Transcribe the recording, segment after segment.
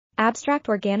Abstract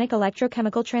Organic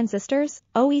Electrochemical Transistors,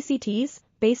 OECTs,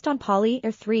 based on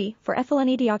poly-3 for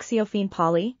ethylene-deoxyophene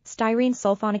polystyrene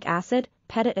sulfonic acid,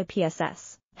 PEDOT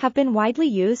PSS, have been widely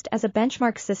used as a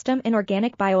benchmark system in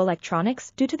organic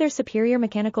bioelectronics due to their superior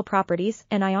mechanical properties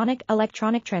and ionic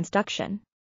electronic transduction.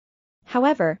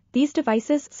 However, these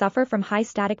devices suffer from high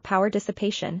static power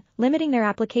dissipation, limiting their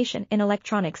application in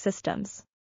electronic systems.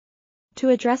 To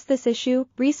address this issue,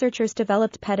 researchers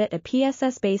developed PEDOT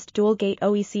PSS-based dual-gate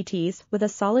OECTs with a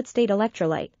solid-state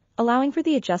electrolyte, allowing for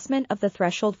the adjustment of the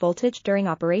threshold voltage during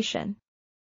operation.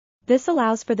 This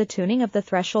allows for the tuning of the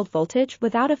threshold voltage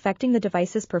without affecting the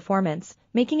device's performance,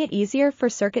 making it easier for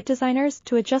circuit designers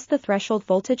to adjust the threshold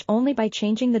voltage only by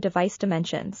changing the device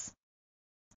dimensions.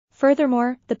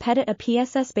 Furthermore, the PEDOT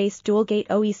PSS-based dual-gate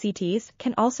OECTs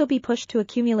can also be pushed to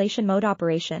accumulation mode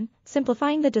operation,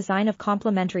 simplifying the design of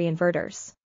complementary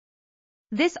inverters.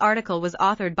 This article was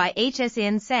authored by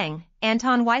Hsin Tseng,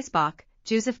 Anton Weissbach,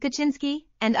 Juzef Kucinski,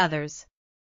 and others.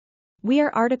 We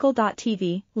are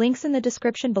RTCLTV, links in the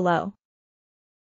description below.